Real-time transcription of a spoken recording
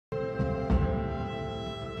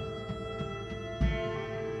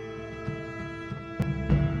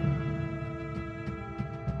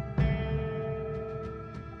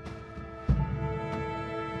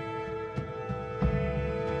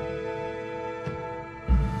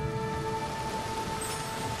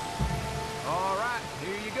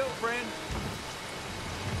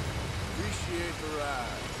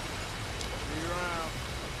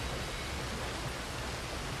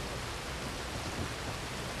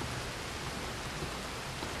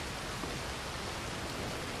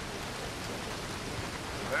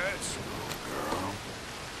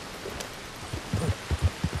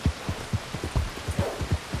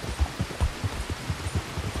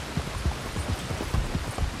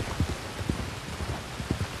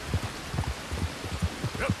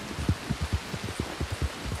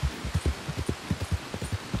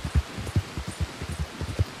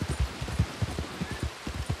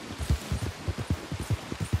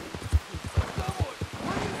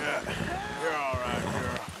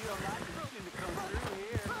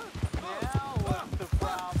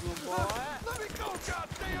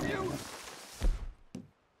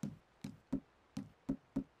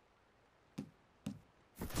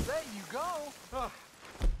you go.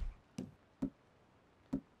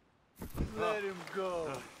 Let him go.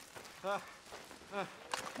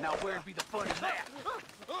 Now where'd be the fun in that?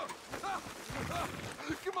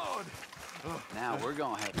 Come on. Now we're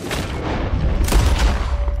gonna have...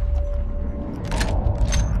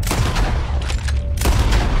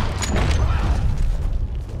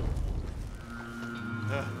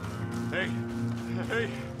 Hey,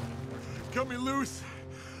 cut me loose.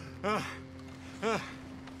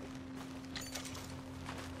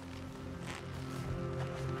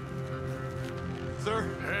 Sir?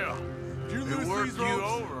 Hell, Did you they lose worked these you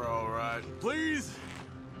ropes? over, all right. Please?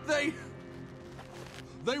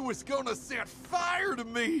 They was gonna set fire to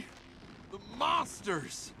me. The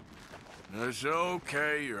monsters. It's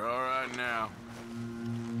okay, you're all right now.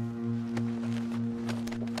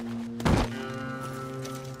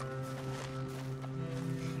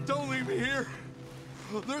 Don't leave me here.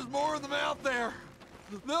 There's more of them out there.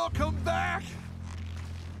 They'll come back.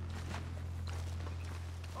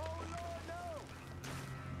 Oh, Lord, no.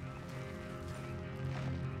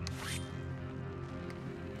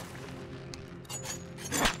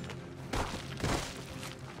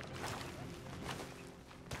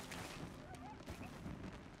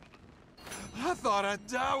 I thought I'd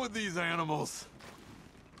die with these animals.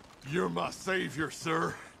 You're my savior,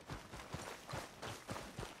 sir.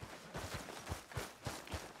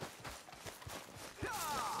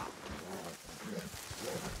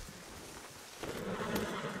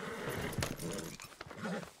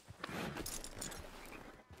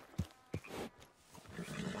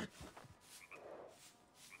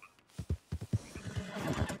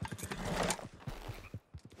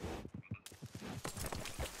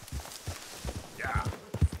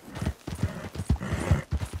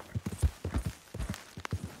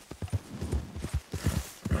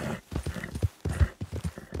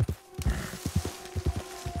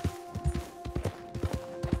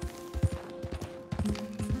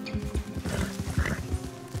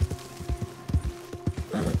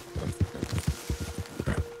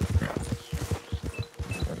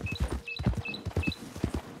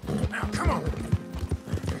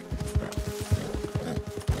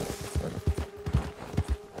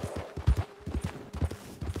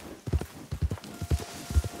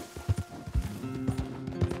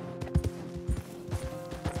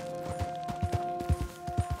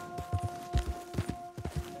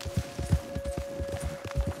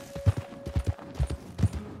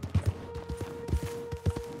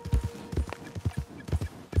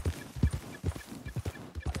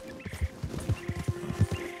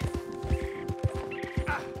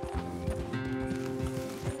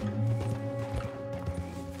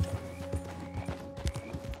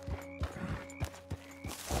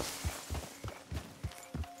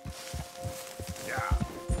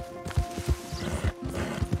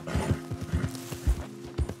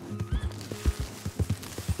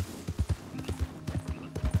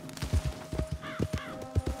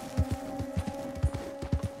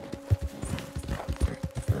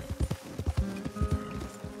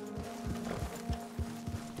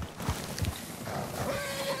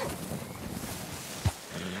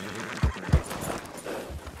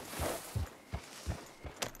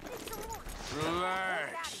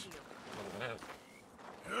 Relax.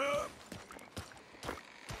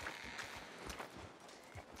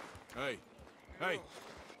 Hey,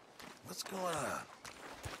 What's going on?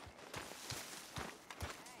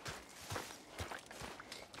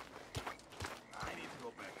 I need to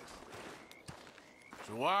go back to sleep.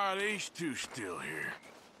 So why are these two still here?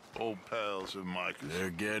 Old pals of Micah's. They're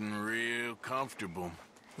getting real comfortable.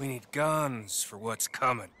 We need guns for what's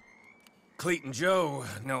coming. Cleet and Joe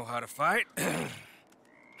know how to fight.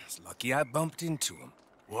 It's lucky I bumped into them.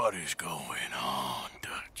 What is going on,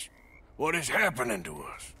 Dutch? What is happening to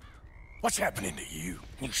us? What's happening to you?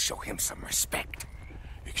 You show him some respect.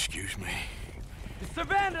 Excuse me? Mr.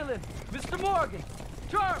 Vanderlyn! Mr. Morgan!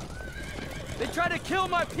 Charles! They try to kill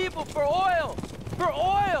my people for oil! For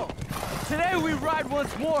oil! Today we ride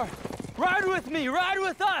once more! Ride with me! Ride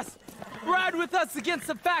with us! Ride with us against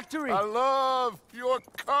the factory! I love your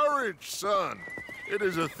courage, son. It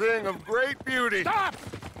is a thing of great beauty. Stop!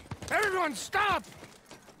 Everyone stop!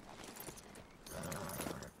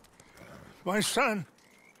 My son,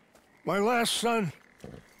 my last son,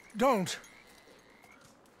 don't.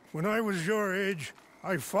 When I was your age,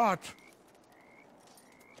 I fought.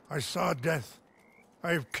 I saw death.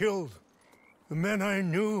 I have killed. The men I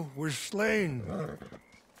knew were slain.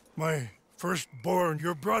 My firstborn,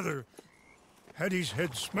 your brother, had his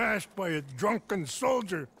head smashed by a drunken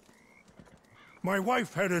soldier. My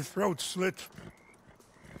wife had her throat slit.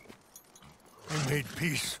 I made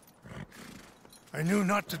peace. I knew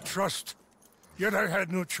not to trust, yet I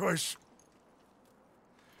had no choice.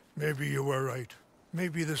 Maybe you were right.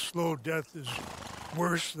 Maybe the slow death is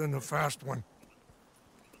worse than the fast one.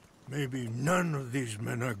 Maybe none of these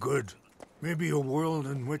men are good. Maybe a world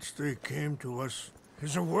in which they came to us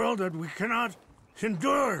is a world that we cannot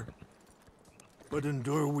endure. But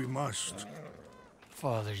endure we must.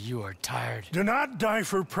 Father, you are tired. Do not die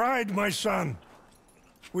for pride, my son.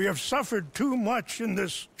 We have suffered too much in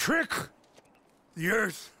this trick. The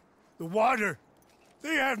earth, the water,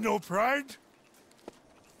 they have no pride.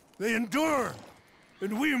 They endure,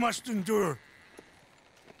 and we must endure.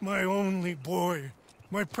 My only boy,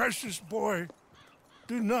 my precious boy,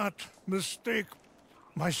 do not mistake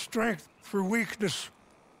my strength for weakness.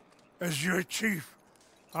 As your chief,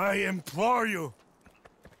 I implore you.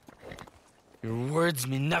 Your words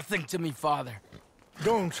mean nothing to me, Father.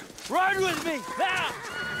 Don't. Ride with me, now!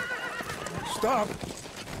 Stop.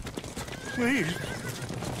 Please.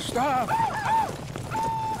 Stop.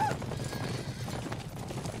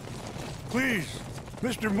 Please,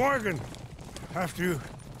 Mr. Morgan. After you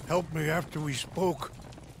helped me after we spoke,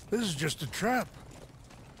 this is just a trap.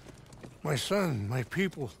 My son, my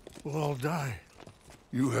people will all die.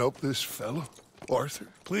 You help this fellow, Arthur?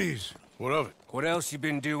 Please. What of it? What else you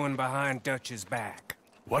been doing behind Dutch's back?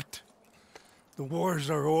 What? The wars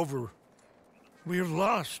are over. We have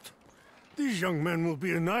lost. These young men will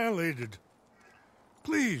be annihilated.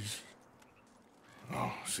 Please.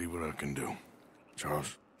 I'll see what I can do.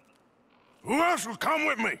 Charles? Who else will come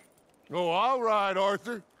with me? Oh, all right,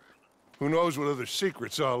 Arthur. Who knows what other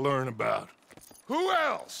secrets I'll learn about? Who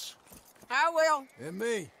else? I will. And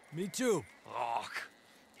me. Me too. Oh,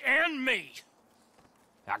 and me.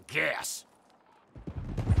 I guess.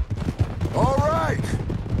 All right,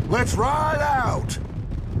 let's ride out.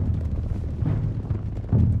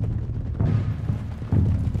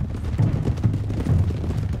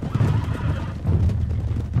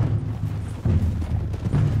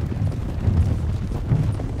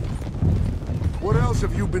 What else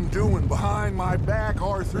have you been doing behind my back,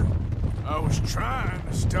 Arthur? I was trying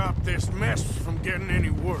to stop this mess from getting any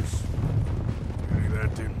worse. Maybe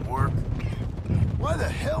that didn't work. Why the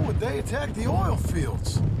hell would they attack the oil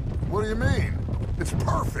fields? What do you mean? It's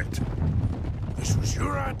perfect. This was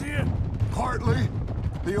your idea? Partly.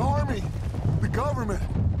 The army, the government,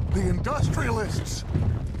 the industrialists.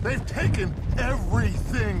 They've taken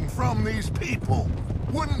everything from these people.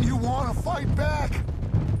 Wouldn't you want to fight back?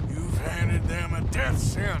 You've handed them a death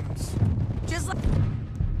sentence. Just like...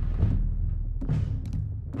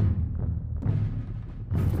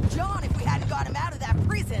 John, if we hadn't got him out of that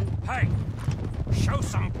prison, Hey, show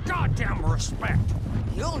some goddamn respect.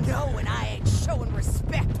 you'll know when I ain't showing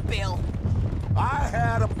respect, Bill. I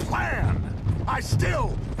had a plan. I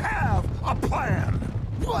still have a plan.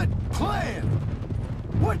 What plan?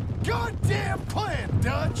 What goddamn plan,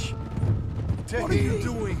 Dutch? What are you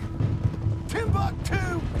doing?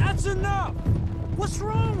 Timbuktu! That's enough! What's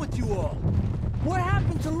wrong with you all? What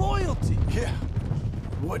happened to loyalty? Yeah.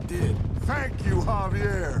 What did? Thank you,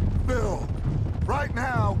 Javier. Bill, right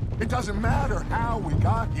now, it doesn't matter how we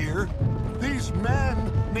got here. These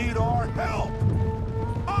men need our help.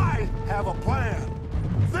 I have a plan.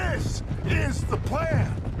 This is the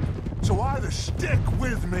plan. So either stick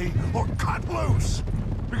with me or cut loose.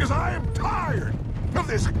 Because I am tired of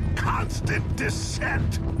this constant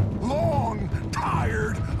descent. Long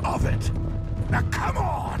tired of it. Now come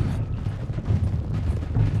on!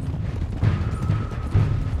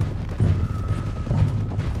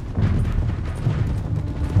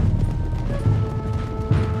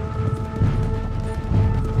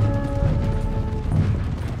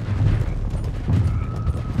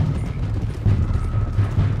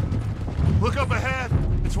 Look up ahead.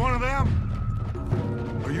 It's one of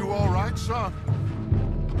them. Are you all right, son?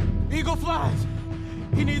 Eagle flies!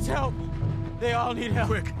 He needs help. They all need help.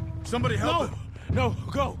 Quick, somebody help him. No,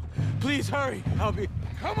 go. Please hurry. I'll be...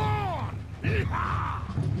 Come on! Yeehaw!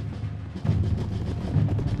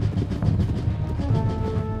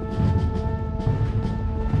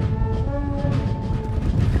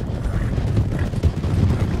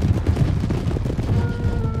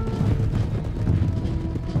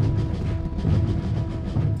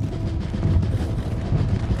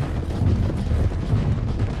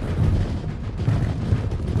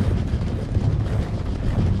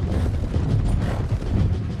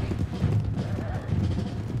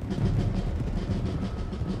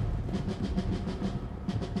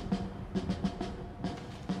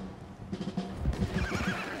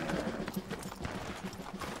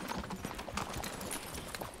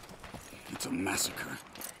 It's a massacre.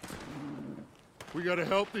 We gotta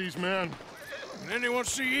help these men. Anyone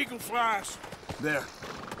see eagle flies? There.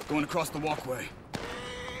 Going across the walkway. You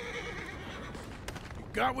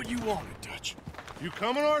got what you wanted, Dutch. You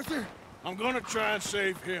coming, Arthur? I'm gonna try and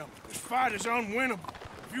save him. This fight is unwinnable.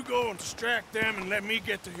 If you go and distract them and let me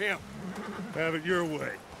get to him. Have it your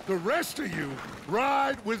way. The rest of you,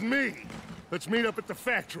 ride with me. Let's meet up at the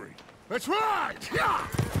factory. Let's ride! Yeah!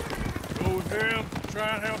 Go with him.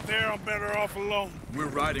 Try and help there. I'm better off alone. We're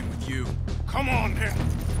riding with you. Come on, then.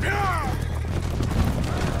 Yeah!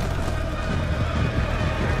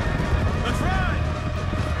 Let's ride!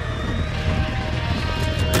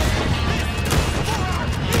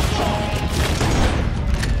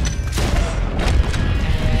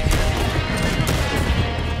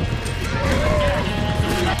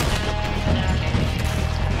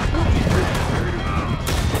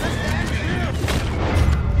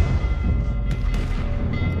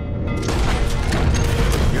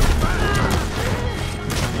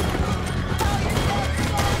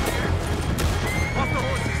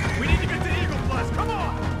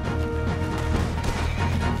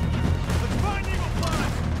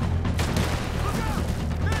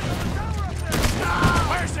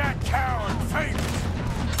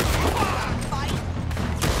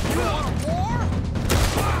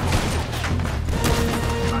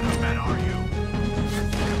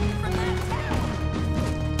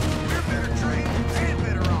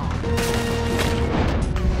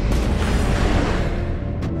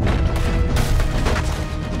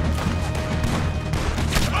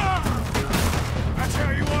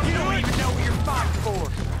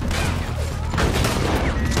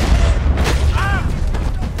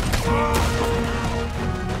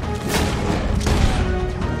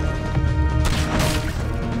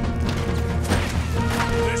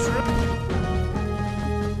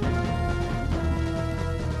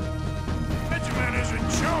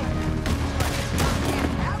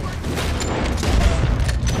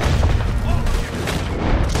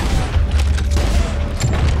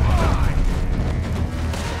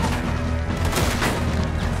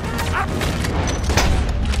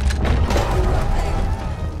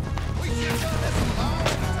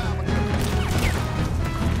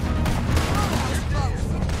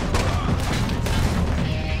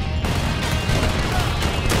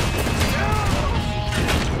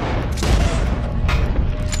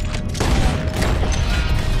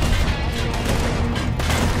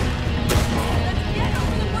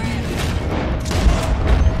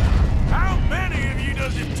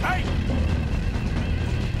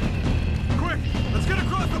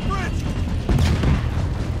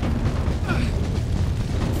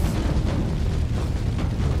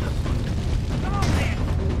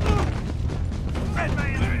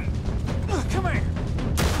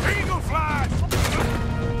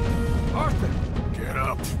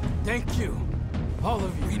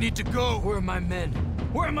 To go. Where are my men?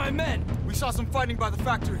 Where are my men? We saw some fighting by the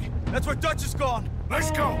factory. That's where Dutch is gone.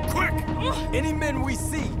 Let's go, quick! Any men we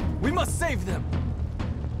see, we must save them.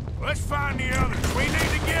 Let's find the others. We need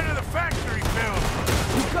to get to the factory building.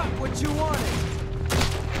 You got what you wanted.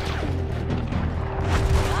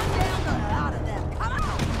 I'm down to a lot of them. Come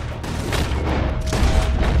on!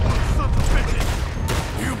 Sons of bitches!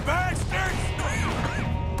 You bastards!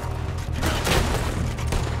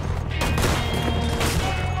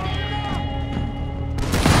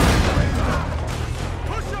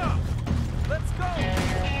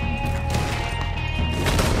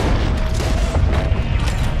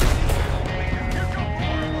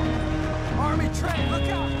 Look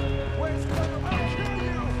out! Where's the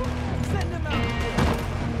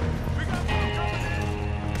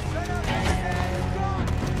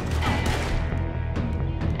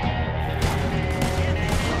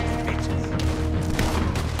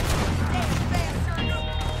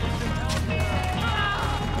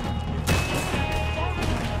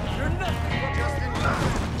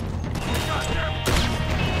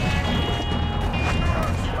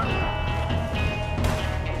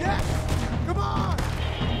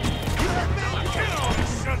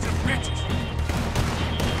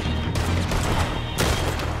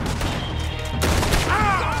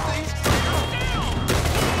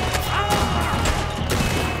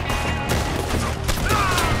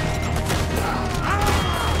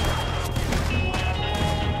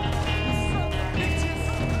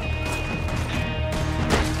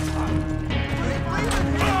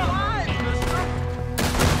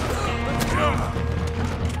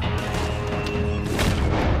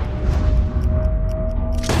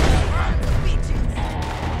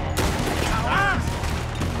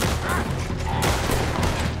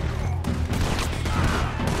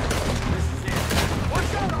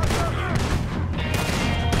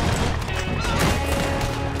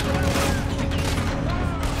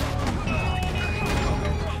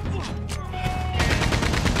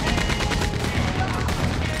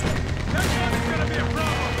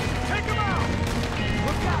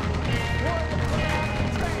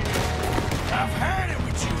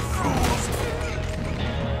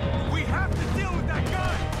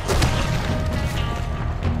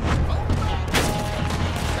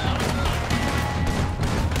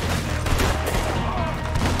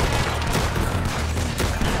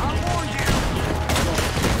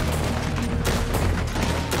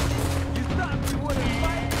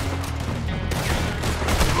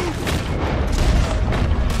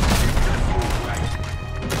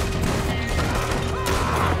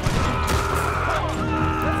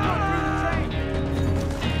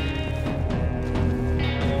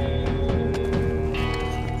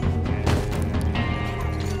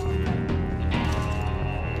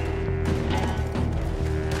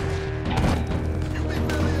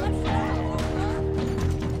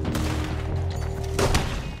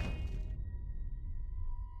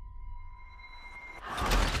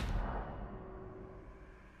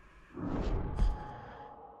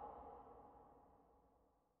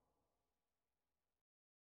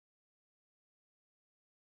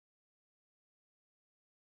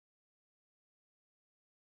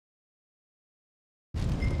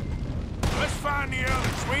find the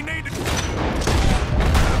others. We need to...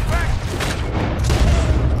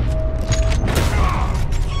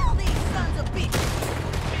 Kill these sons of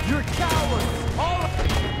bitches! You're cowards! All of you!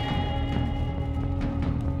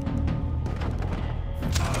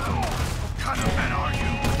 What kind of men are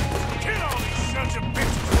you? Kill all these sons of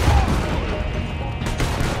bitches!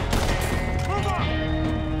 Move on!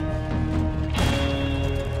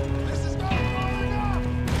 This is not far enough!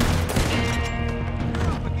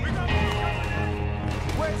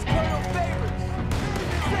 Where's Colonel Favors?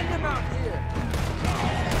 Send him out here!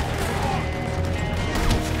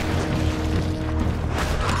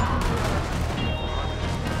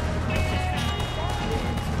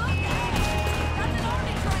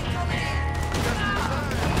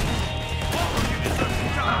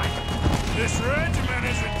 This regiment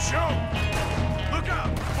is a joke! Look out!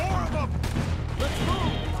 More of them! Let's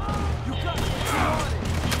move! You got what you wanted!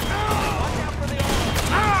 Watch out for the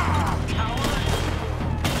arms! Coward!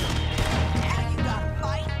 Now you gotta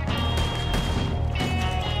fight!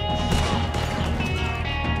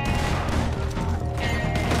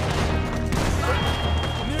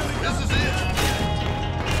 This is it!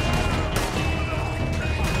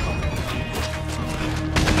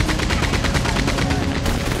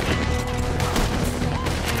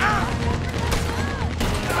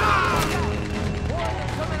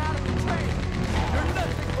 Warriors coming out of the train! They're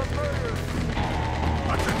nothing but murderers!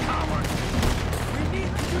 Bunch of cowards! We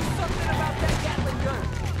need to do something about that Gatling gun!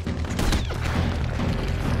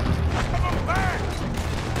 Come on back!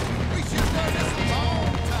 We should have done this a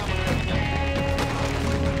long time ago.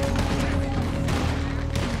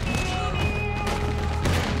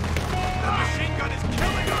 The machine gun is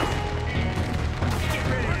killing us! Get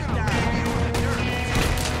ready to die, you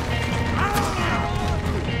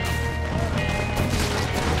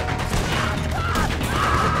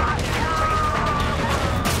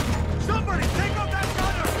Somebody take out that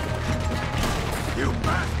gunner! You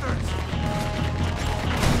bastards!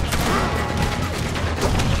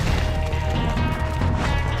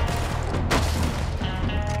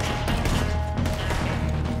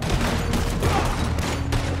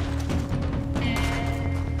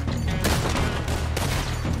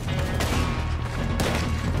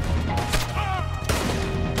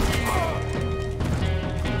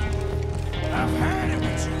 I've had it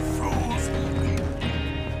with you fools!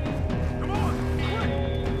 Come on, quick!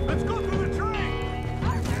 Let's go through the train!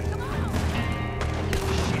 Arthur, come on!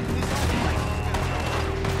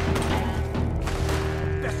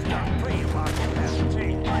 Let's start playing hard to that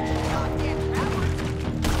train. Bunch of goddamn cowards!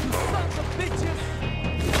 Sons of bitches!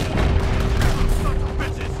 Sons of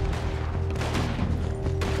bitches!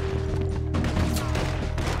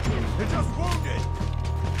 They're just wounded!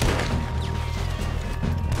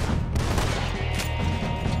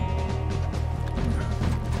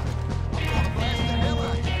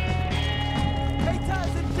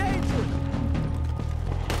 Paytime's in danger!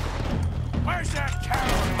 Where's that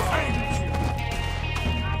coward?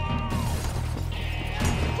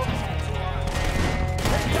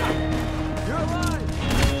 You're alive!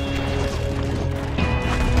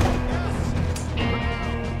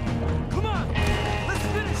 Come on! Let's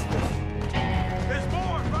finish this! There's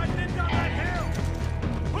more right in down that hill!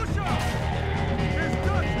 Push up! There's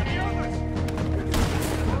Dutch and the others!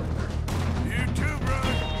 You too,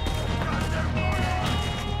 brother! Got their hurry!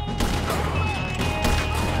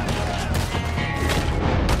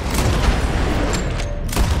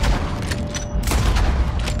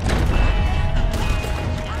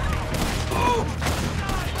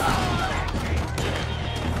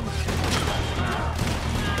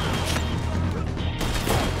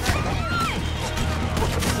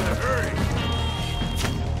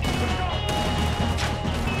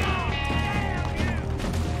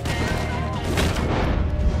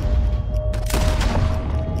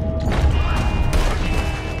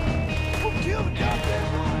 Who killed the goddamn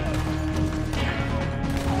rider?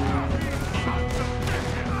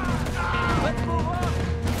 Let's move on!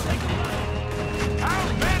 Take a look! How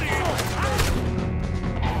many?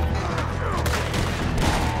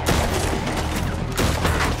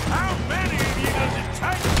 How many of you does it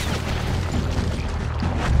take?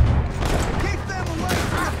 Keep them away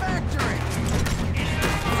from the factory!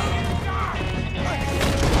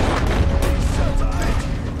 Sons of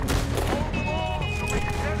bitches! Hold them all so we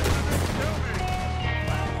can get into this building.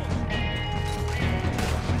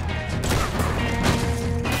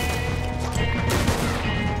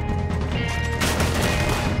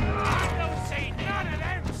 I don't see none of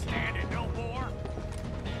them standing no more.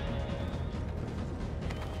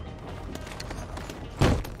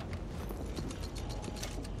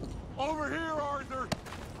 Over here, Arthur!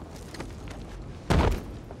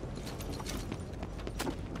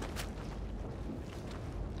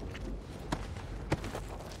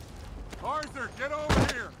 get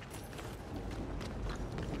over here!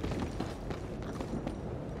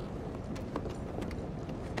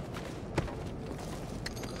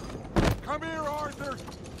 Come here, Arthur!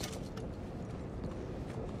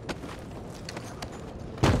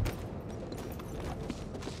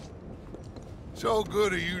 So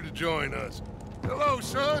good of you to join us. Hello,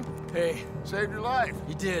 son. Hey, Saved your life.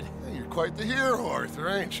 you did. Hey, you're quite the hero, Arthur,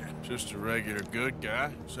 ain't you? Just a regular good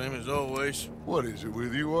guy, same as always. What is it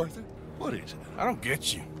with you, Arthur? What is it? I don't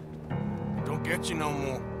get you. Don't get you no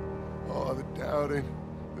more. Oh, the doubting.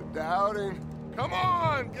 The doubting. Come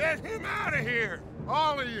on, get him out of here.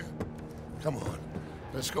 All of you. Come on.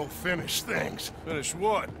 Let's go finish things. Finish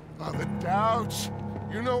what? Oh, the doubts.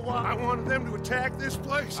 You know why I wanted them to attack this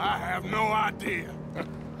place? I have no idea.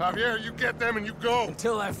 Javier, you get them and you go.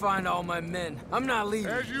 Until I find all my men, I'm not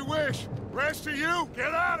leaving. As you wish. Rest of you,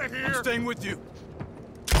 get out of here. I'm staying with you.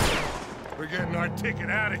 We're getting our ticket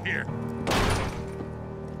out of here.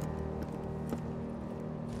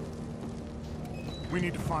 We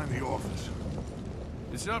need to find the office.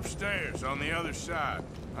 It's upstairs on the other side.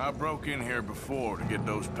 I broke in here before to get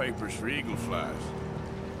those papers for Eagle Flies.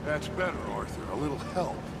 That's better, Arthur. A little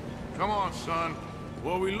help. Come on, son.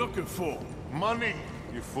 What are we looking for? Money,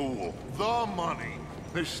 you fool. The money.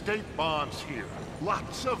 There's state bonds here.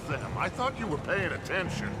 Lots of them. I thought you were paying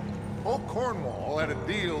attention. Old Cornwall had a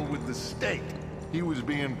deal with the state. He was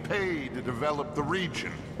being paid to develop the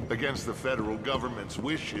region against the federal government's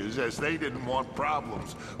wishes, as they didn't want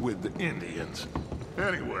problems with the Indians.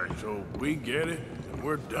 Anyway, So we get it, and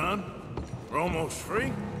we're done? We're almost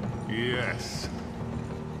free? yes.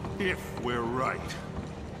 If we're right.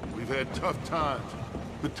 We've had tough times.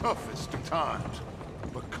 The toughest of times.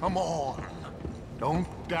 But come on. Don't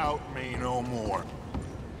doubt me no more.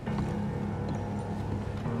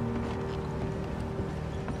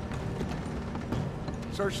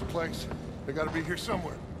 Search the place. They gotta be here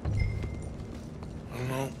somewhere. I don't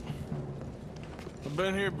know. I've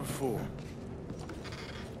been here before.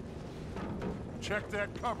 Check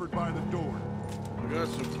that cupboard by the door. I got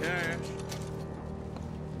some cash.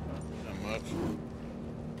 Not much.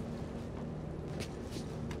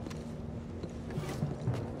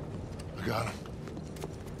 I got him.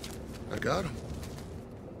 I got him.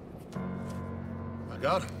 I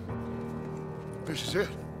got him. This is it.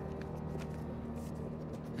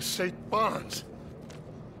 It's state bonds.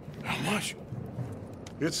 How much?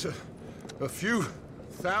 It's a few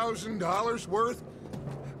 $1,000s worth,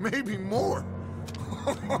 maybe more.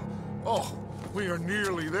 Oh, we are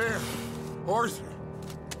nearly there. Arthur,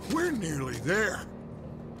 we're nearly there.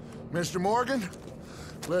 Mr. Morgan,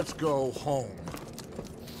 let's go home.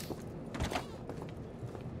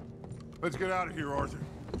 Let's get out of here, Arthur.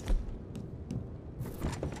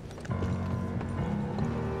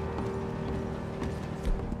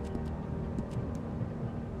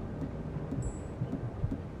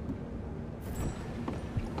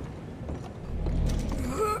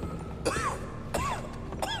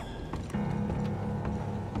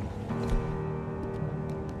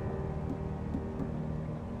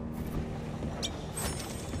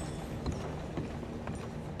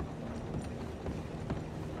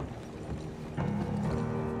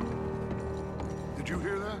 Did you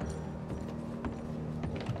hear that?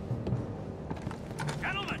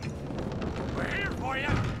 Gentlemen! We're here for you!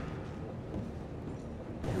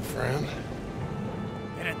 Your friend?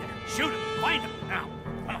 Get in there. Shoot him! Find him! Now!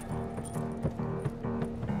 Come on.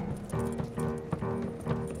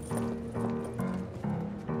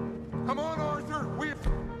 Come on, Arthur.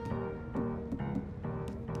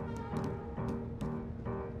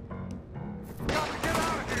 Got to get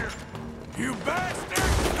out of here. You bastard!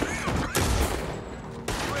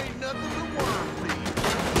 You ain't nothing to worry, Lee.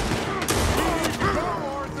 Go,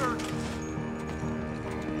 Arthur.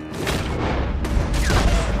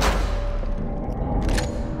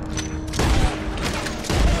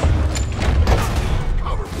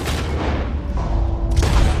 Cover me.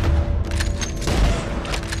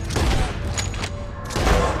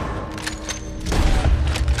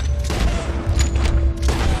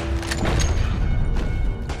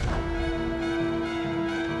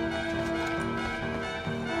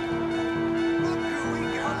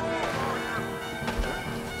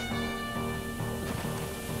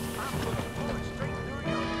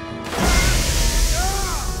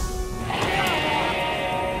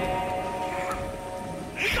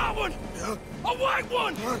 We got one! A white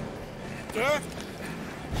one! Dad?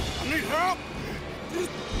 I need help!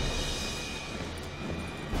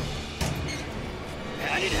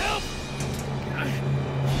 I need help!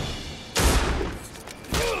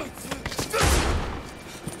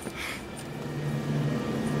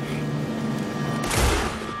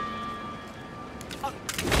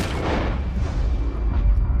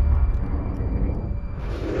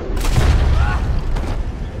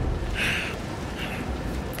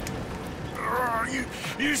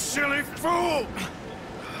 silly fool!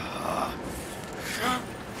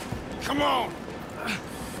 Come on!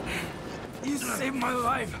 You saved my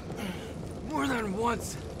life. More than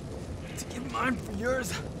once. To give mine for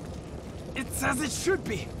yours. It's as it should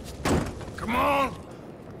be. Come on!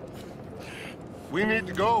 We need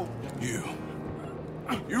to go. You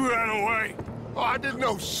ran away. Oh, I did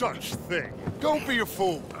no such thing. Don't be a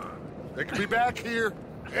fool. They could be back here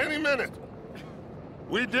any minute.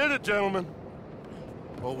 We did it, gentlemen.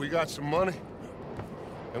 Well, we got some money.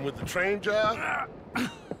 And with the train job,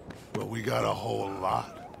 well, we got a whole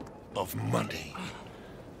lot of money.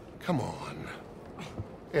 Come on.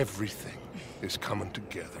 Everything is coming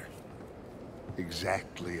together.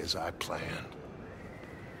 Exactly as I planned.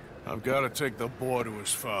 I've got to take the boy to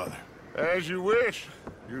his father. As you wish.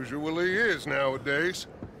 Usually is nowadays.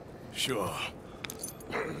 Sure.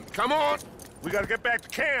 Come on! We gotta get back to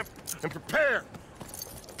camp and prepare.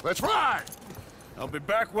 Let's ride! I'll be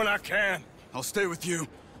back when I can. I'll stay with you.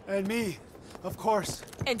 And me, of course.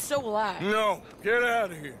 And so will I. No, get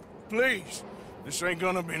out of here. Please. This ain't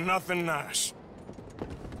gonna be nothing nice.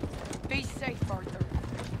 Be safe, Arthur.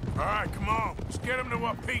 All right, come on. Let's get him to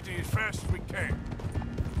Wapiti as fast as we can.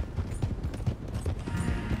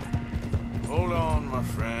 Hold on, my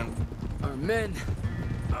friend. Our men.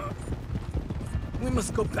 We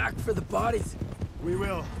must go back for the bodies. We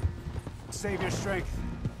will. Save your strength.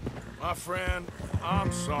 My friend,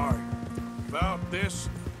 I'm sorry. About this,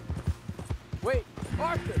 Wait,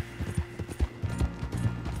 Arthur!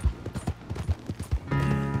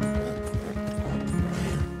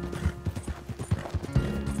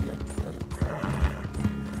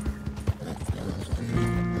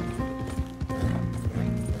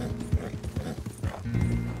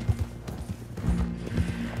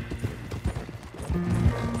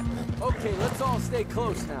 Okay, let's all stay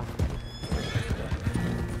close now.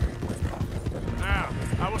 now,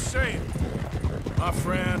 I was saying, my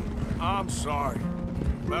friend, I'm sorry.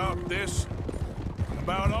 About this,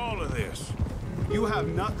 about all of this. You have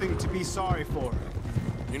nothing to be sorry for.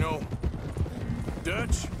 You know,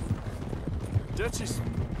 Dutch is...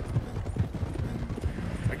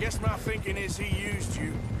 I guess my thinking is he used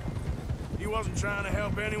you. He wasn't trying to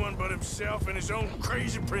help anyone but himself and his own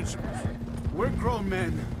crazy principles. We're grown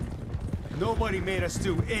men. Nobody made us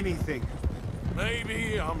do anything.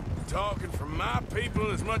 Maybe I'm talking for my people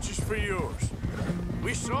as much as for yours.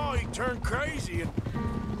 We saw he turned crazy and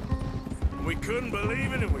we couldn't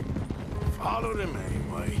believe it and we followed him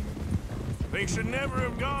anyway. Things should never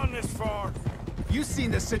have gone this far. You seen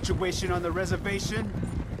the situation on the reservation?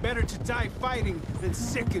 Better to die fighting than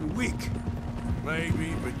sick and weak.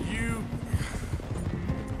 Maybe, but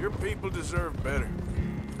your people deserve better.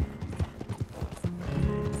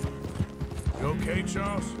 You okay,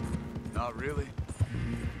 Charles? Not really.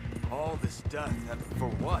 All this death, and for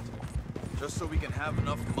what? Just so we can have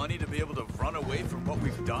enough money to be able to run away from what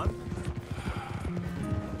we've done?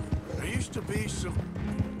 There used to be some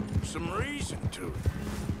reason to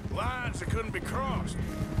it. Lines that couldn't be crossed.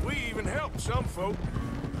 We even helped some folk.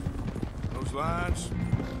 Those lines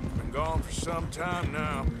have been gone for some time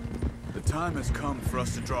now. The time has come for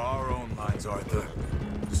us to draw our own lines, Arthur.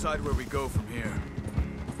 Decide where we go from here.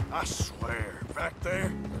 I swear, back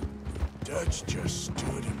there, Dutch just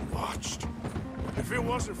stood and watched. If it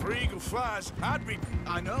wasn't for Eagle Flies, I'd be...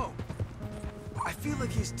 I know. I feel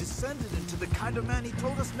like he's descended into the kind of man he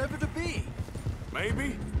told us never to be.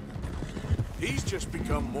 Maybe. He's just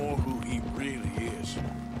become more who he really is.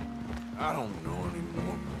 I don't know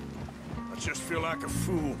anymore. I just feel like a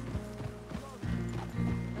fool.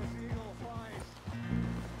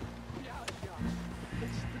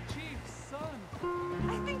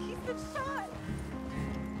 I think he's been shot.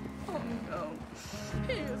 Oh no,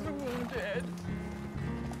 he is wounded.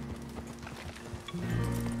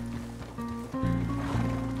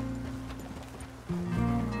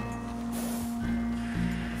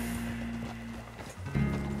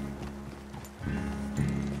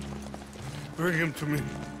 Bring him to me.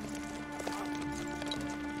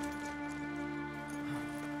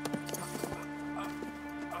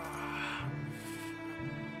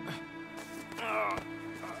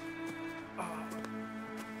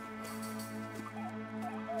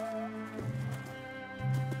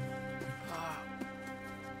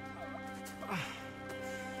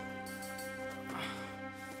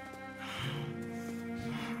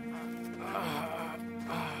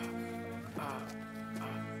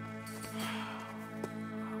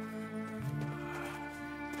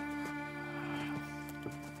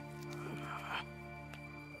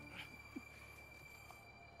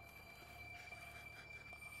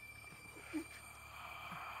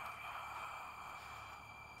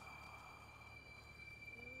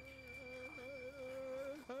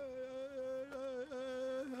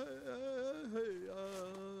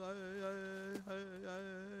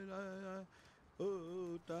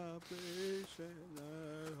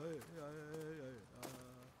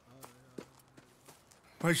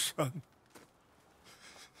 My son.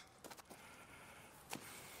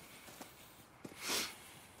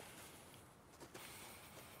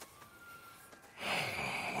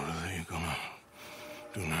 What are they gonna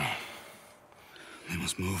do now? They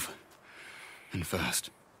must move. And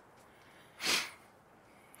fast.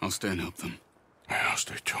 I'll stay and help them. Yeah, I'll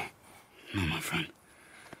stay too. No, my friend.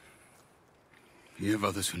 You have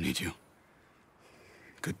others who need you.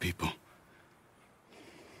 Good people.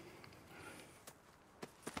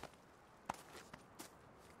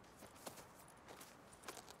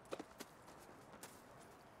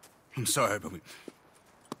 I'm sorry, but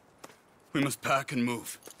we must pack and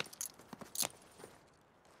move.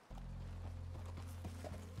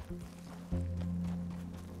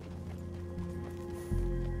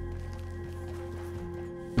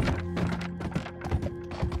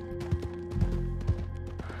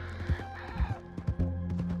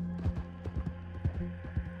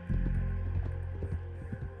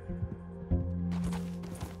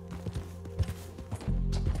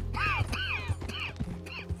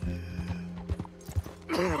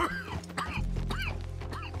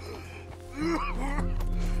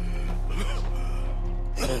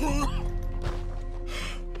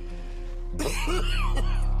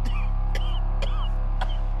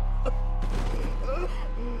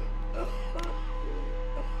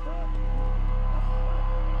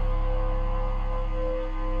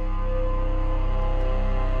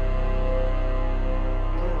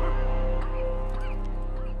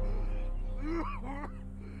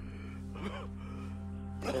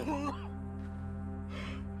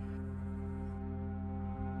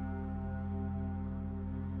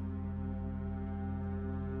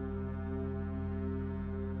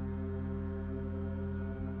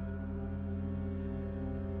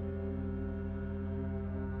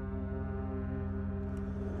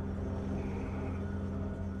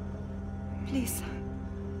 Please,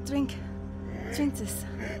 drink. Drink this.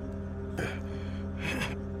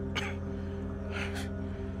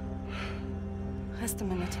 Rest a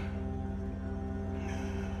minute.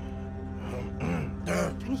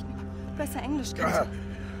 Wenn ich besser Englisch könnte.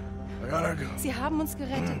 Sie haben uns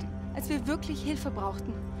gerettet, als wir wirklich Hilfe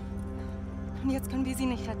brauchten. Und jetzt können wir sie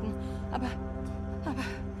nicht retten. Aber